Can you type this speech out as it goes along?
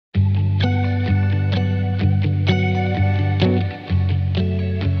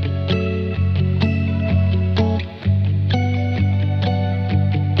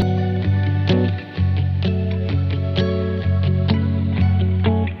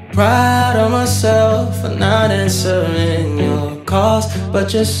Proud of myself for not answering your calls, but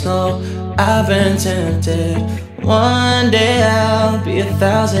just know I've been tempted. One day I'll be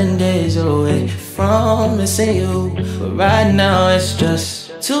 1,000 days away from missing you, but right now it's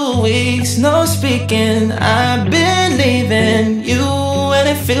just 2 weeks, no speaking. I've been leaving you, and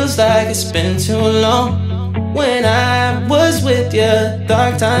it feels like it's been too long. When I was with you,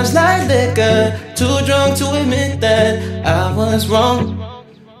 dark times like liquor, too drunk to admit that I was wrong.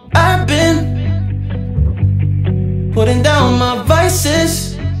 I've been putting down my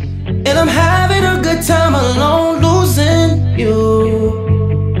vices, and I'm having a good time alone, losing you.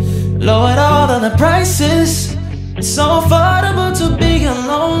 Lowered all of the prices, it's so affordable to be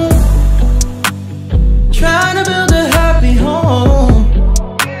alone. Trying to build a happy home.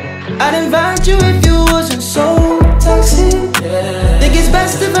 I'd invite you if you wasn't so toxic. Think it's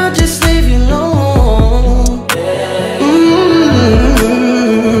best if I just leave you alone.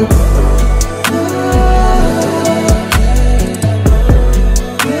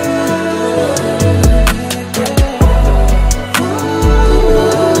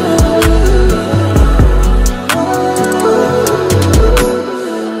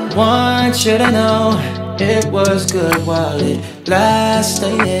 Want you to know it was good while it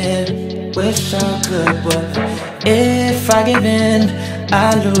lasted. Wish I could, but if I give in,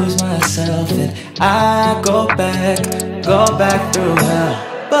 I lose myself and I go back through hell.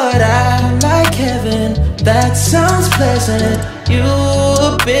 But I like heaven, that sounds pleasant. You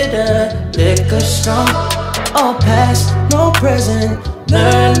a bitter, liquor strong. All past, no present.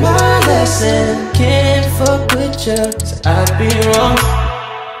 Learn my lesson. Can't fuck with you, 'cause I'd be wrong.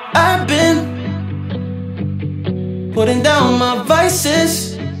 I've been putting down my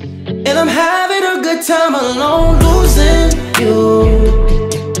vices, and I'm having a good time alone, losing you.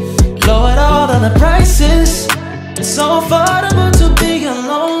 Lowered all of the prices, it's so affordable to be